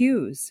infant's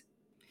cues.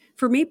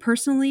 For me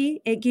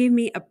personally, it gave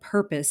me a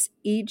purpose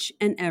each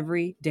and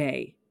every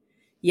day.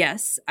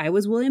 Yes, I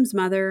was William's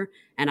mother,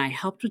 and I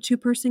helped with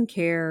two-person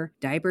care,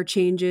 diaper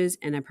changes,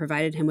 and I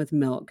provided him with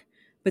milk.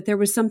 But there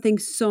was something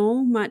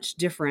so much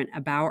different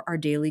about our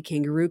daily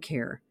kangaroo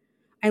care.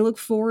 I looked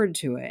forward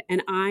to it,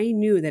 and I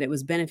knew that it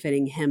was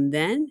benefiting him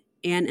then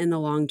and in the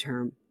long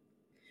term.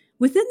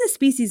 Within the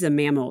species of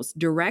mammals,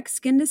 direct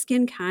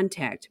skin-to-skin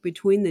contact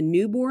between the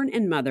newborn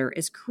and mother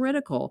is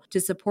critical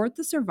to support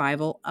the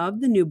survival of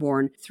the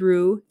newborn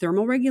through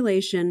thermal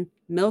regulation,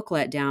 milk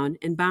letdown,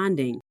 and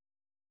bonding.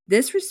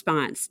 This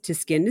response to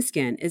skin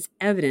is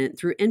evident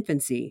through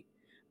infancy,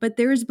 but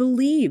there is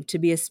believed to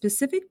be a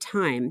specific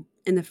time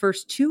in the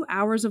first 2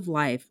 hours of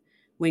life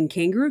when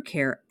kangaroo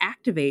care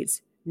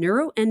activates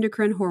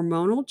neuroendocrine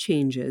hormonal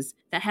changes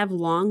that have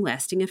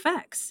long-lasting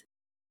effects.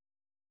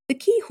 The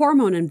key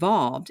hormone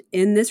involved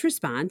in this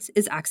response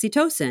is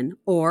oxytocin,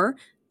 or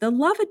the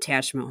love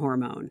attachment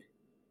hormone.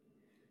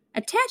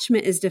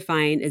 Attachment is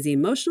defined as the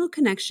emotional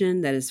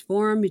connection that is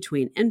formed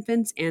between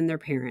infants and their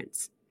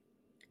parents.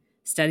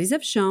 Studies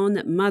have shown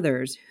that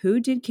mothers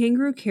who did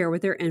kangaroo care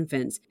with their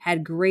infants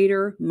had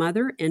greater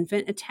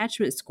mother-infant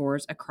attachment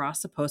scores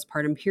across the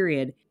postpartum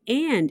period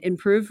and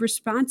improved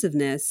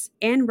responsiveness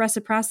and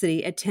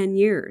reciprocity at 10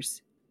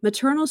 years.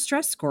 Maternal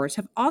stress scores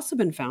have also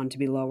been found to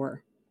be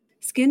lower.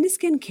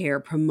 Skin-to-skin care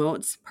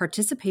promotes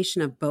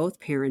participation of both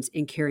parents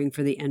in caring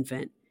for the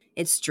infant.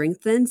 It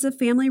strengthens the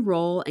family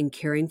role in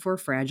caring for a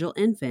fragile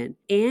infant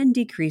and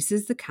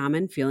decreases the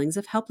common feelings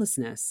of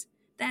helplessness.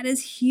 That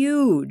is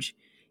huge.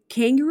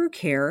 Kangaroo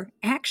care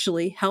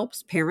actually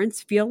helps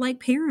parents feel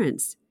like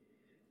parents.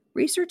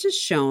 Research has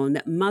shown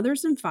that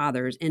mothers and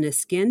fathers in a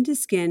skin to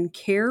skin,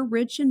 care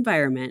rich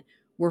environment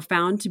were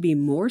found to be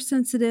more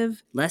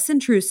sensitive, less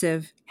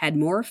intrusive, had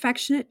more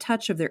affectionate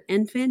touch of their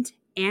infant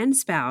and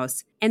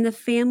spouse, and the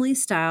family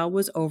style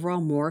was overall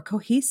more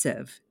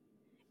cohesive.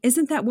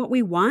 Isn't that what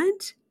we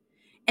want?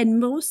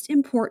 And most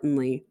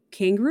importantly,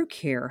 kangaroo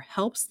care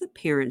helps the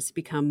parents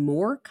become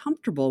more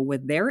comfortable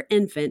with their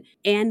infant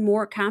and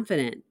more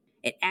confident.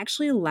 It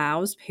actually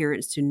allows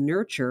parents to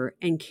nurture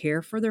and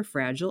care for their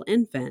fragile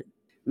infant.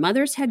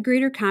 Mothers had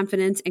greater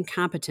confidence and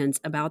competence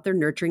about their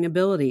nurturing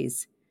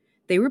abilities.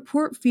 They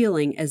report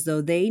feeling as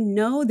though they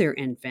know their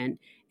infant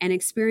and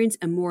experience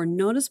a more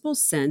noticeable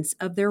sense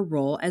of their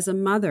role as a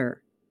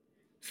mother.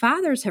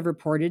 Fathers have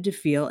reported to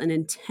feel an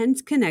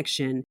intense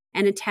connection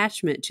and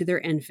attachment to their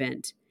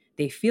infant.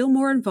 They feel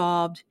more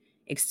involved,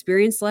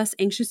 experience less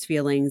anxious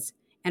feelings,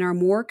 and are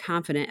more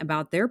confident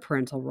about their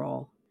parental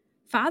role.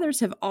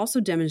 Fathers have also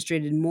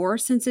demonstrated more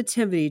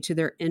sensitivity to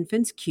their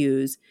infant's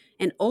cues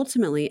and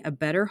ultimately a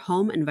better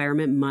home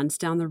environment months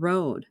down the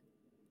road.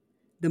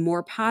 The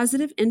more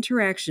positive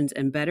interactions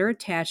and better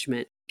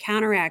attachment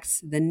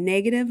counteracts the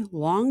negative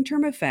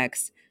long-term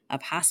effects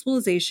of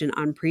hospitalization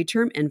on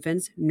preterm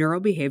infants'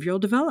 neurobehavioral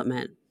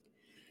development.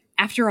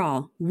 After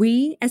all,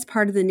 we, as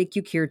part of the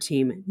NICU care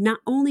team,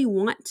 not only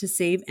want to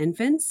save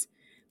infants,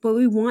 but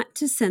we want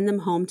to send them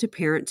home to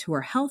parents who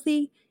are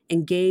healthy,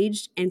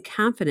 engaged, and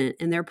confident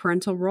in their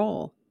parental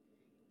role.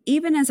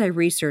 Even as I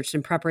researched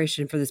in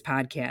preparation for this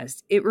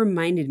podcast, it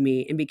reminded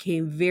me and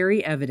became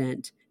very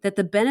evident that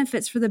the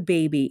benefits for the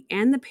baby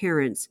and the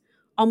parents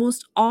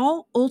almost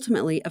all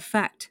ultimately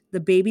affect the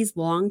baby's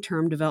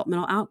long-term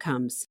developmental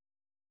outcomes.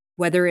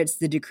 Whether it's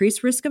the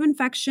decreased risk of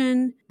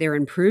infection, their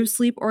improved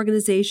sleep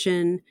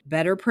organization,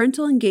 better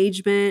parental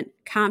engagement,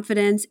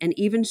 confidence, and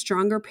even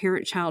stronger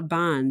parent-child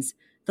bonds,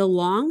 the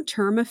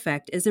long-term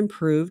effect is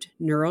improved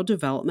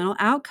neurodevelopmental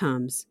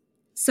outcomes.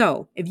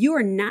 So, if you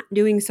are not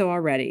doing so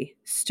already,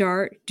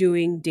 start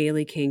doing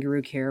daily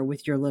kangaroo care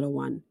with your little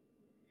one.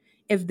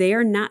 If they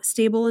are not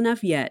stable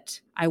enough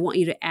yet, I want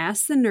you to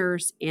ask the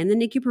nurse and the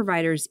NICU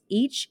providers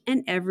each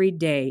and every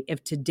day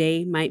if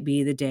today might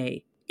be the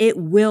day. It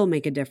will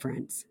make a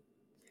difference.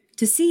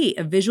 To see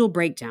a visual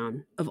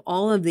breakdown of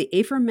all of the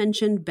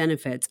aforementioned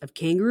benefits of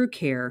kangaroo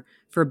care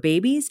for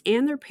babies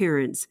and their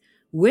parents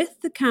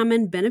with the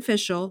common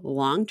beneficial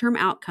long-term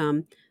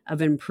outcome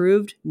of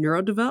improved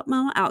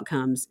neurodevelopmental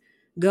outcomes,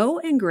 go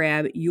and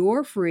grab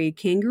your free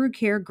kangaroo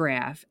care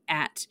graph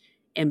at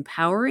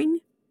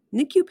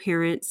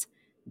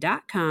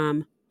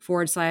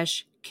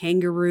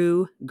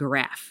empoweringnicuparents.com/kangaroo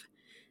graph.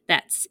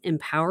 That's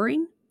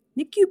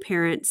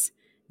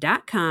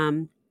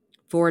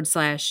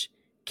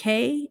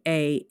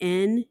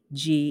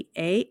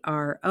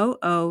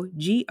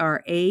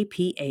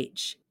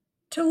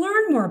To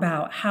learn more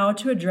about how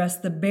to address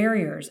the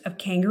barriers of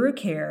kangaroo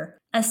care,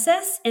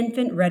 assess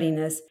infant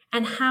readiness,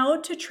 and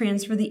how to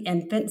transfer the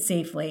infant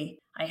safely,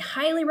 I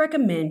highly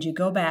recommend you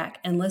go back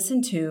and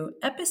listen to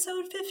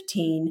episode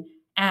 15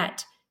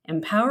 at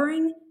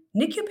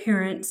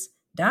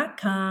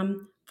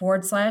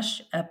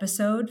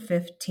empoweringnicuparents.com/episode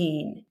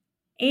 15.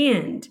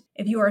 And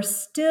if you are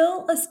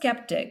still a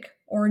skeptic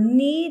or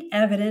need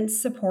evidence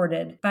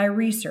supported by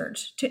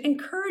research to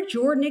encourage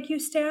your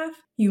NICU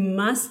staff, you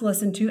must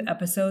listen to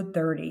episode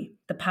 30,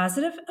 The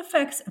Positive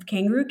Effects of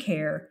Kangaroo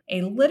Care,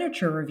 a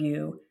literature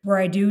review, where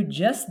I do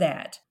just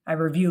that. I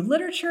review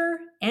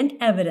literature and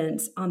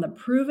evidence on the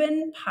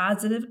proven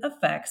positive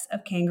effects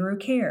of kangaroo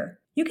care.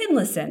 You can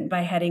listen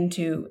by heading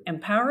to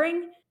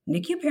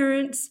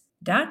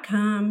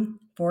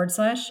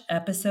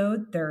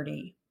empoweringnicuparents.com/episode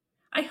 30.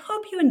 I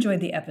hope you enjoyed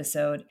the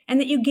episode and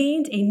that you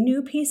gained a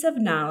new piece of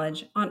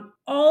knowledge on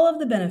all of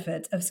the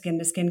benefits of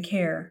skin-to-skin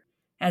care.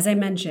 As I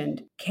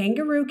mentioned,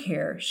 kangaroo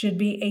care should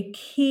be a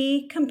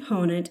key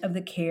component of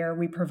the care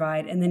we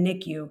provide in the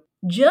NICU.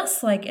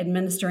 Just like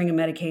administering a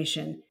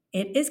medication,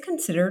 it is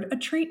considered a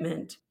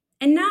treatment.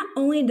 And not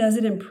only does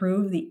it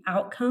improve the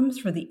outcomes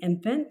for the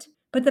infant,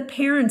 but the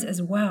parents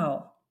as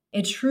well.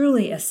 It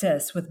truly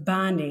assists with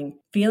bonding,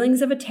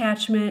 feelings of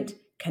attachment,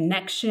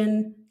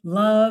 connection,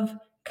 love,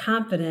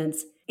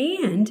 confidence,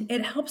 and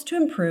it helps to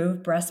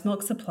improve breast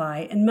milk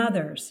supply in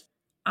mothers.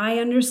 I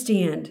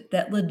understand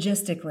that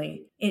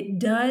logistically, it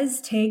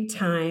does take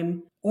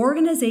time,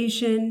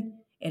 organization,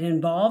 it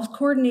involves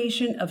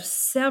coordination of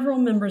several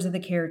members of the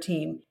care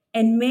team,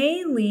 and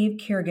may leave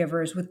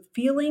caregivers with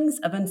feelings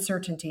of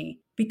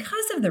uncertainty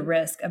because of the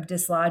risk of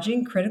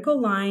dislodging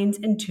critical lines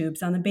and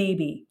tubes on the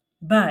baby.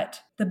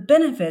 But the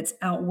benefits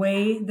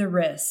outweigh the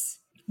risks.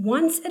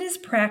 Once it is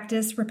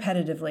practiced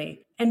repetitively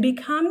and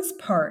becomes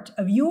part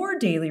of your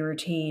daily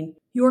routine,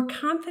 your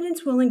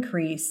confidence will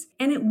increase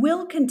and it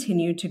will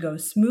continue to go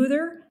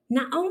smoother,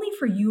 not only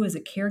for you as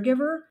a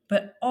caregiver,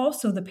 but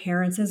also the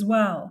parents as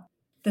well.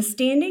 The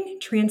standing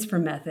transfer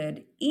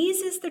method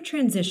eases the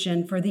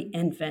transition for the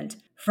infant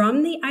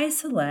from the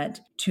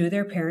isolette to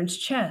their parent's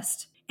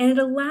chest, and it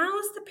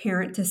allows the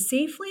parent to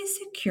safely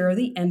secure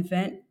the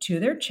infant to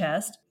their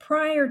chest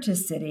prior to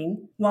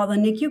sitting while the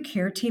NICU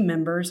care team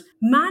members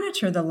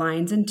monitor the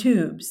lines and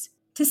tubes.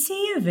 To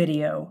see a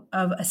video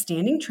of a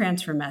standing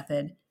transfer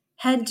method,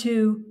 head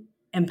to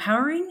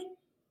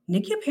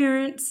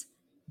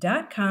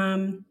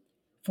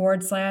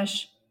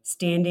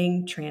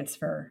empoweringnicuparents.com/standing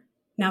transfer.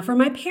 Now, for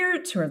my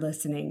parents who are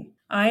listening,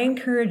 I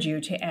encourage you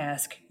to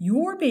ask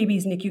your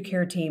baby's NICU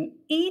care team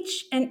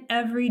each and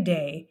every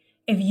day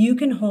if you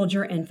can hold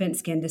your infant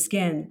skin to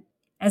skin.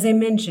 As I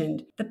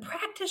mentioned, the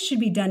practice should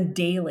be done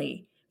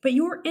daily, but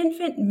your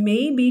infant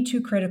may be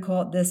too critical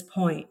at this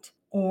point,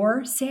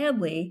 or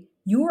sadly,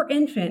 your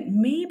infant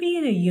may be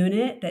in a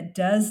unit that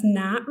does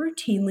not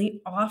routinely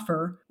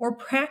offer or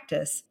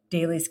practice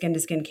daily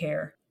skin-to-skin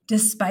care.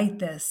 Despite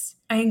this,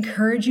 I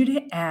encourage you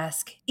to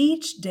ask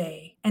each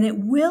day, and it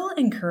will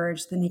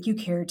encourage the NICU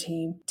care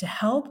team to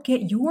help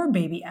get your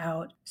baby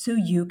out so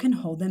you can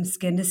hold them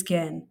skin to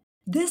skin.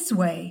 This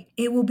way,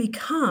 it will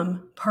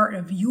become part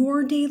of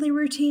your daily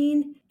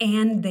routine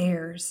and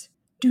theirs.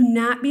 Do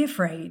not be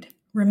afraid.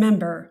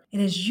 Remember, it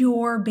is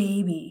your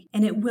baby,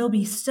 and it will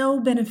be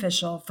so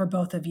beneficial for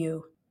both of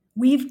you.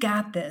 We've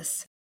got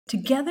this.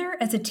 Together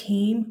as a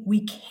team, we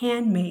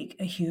can make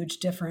a huge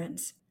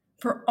difference.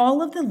 For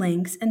all of the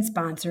links and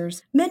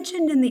sponsors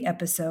mentioned in the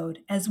episode,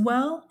 as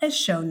well as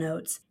show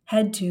notes,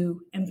 head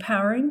to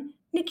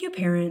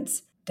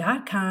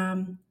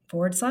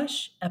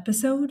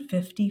empoweringnicuparents.com/episode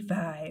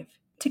 55.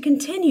 To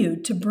continue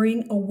to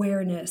bring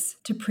awareness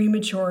to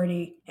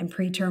prematurity and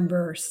preterm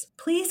births,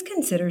 please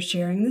consider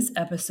sharing this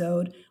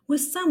episode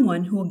with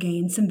someone who will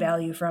gain some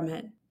value from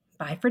it.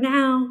 Bye for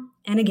now,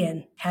 and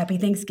again, happy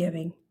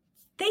Thanksgiving.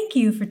 Thank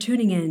you for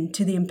tuning in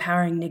to the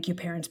Empowering NICU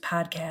Parents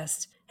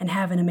podcast, and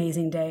have an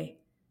amazing day.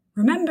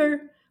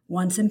 Remember,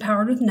 once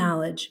empowered with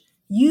knowledge,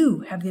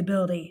 you have the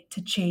ability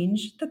to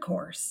change the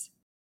course.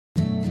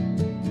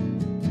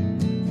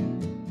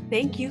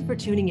 Thank you for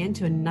tuning in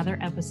to another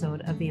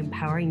episode of the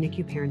Empowering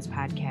NICU Parents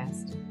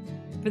podcast.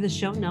 For the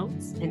show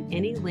notes and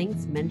any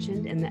links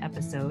mentioned in the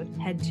episode,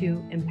 head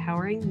to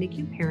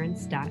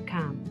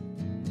empoweringnicuparents.com.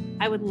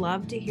 I would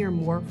love to hear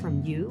more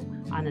from you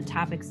on the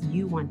topics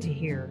you want to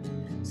hear,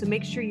 so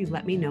make sure you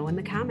let me know in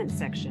the comments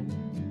section.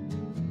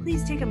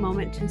 Please take a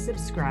moment to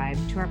subscribe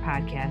to our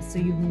podcast so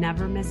you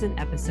never miss an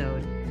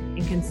episode,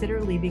 and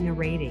consider leaving a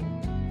rating.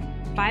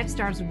 5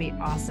 stars would be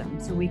awesome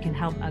so we can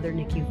help other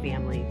NICU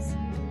families.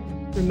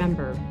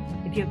 Remember,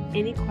 if you have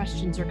any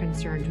questions or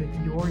concerns with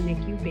your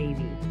NICU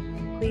baby,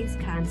 please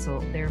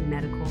consult their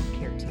medical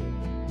care team.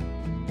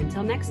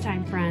 Until next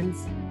time,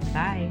 friends,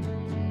 bye.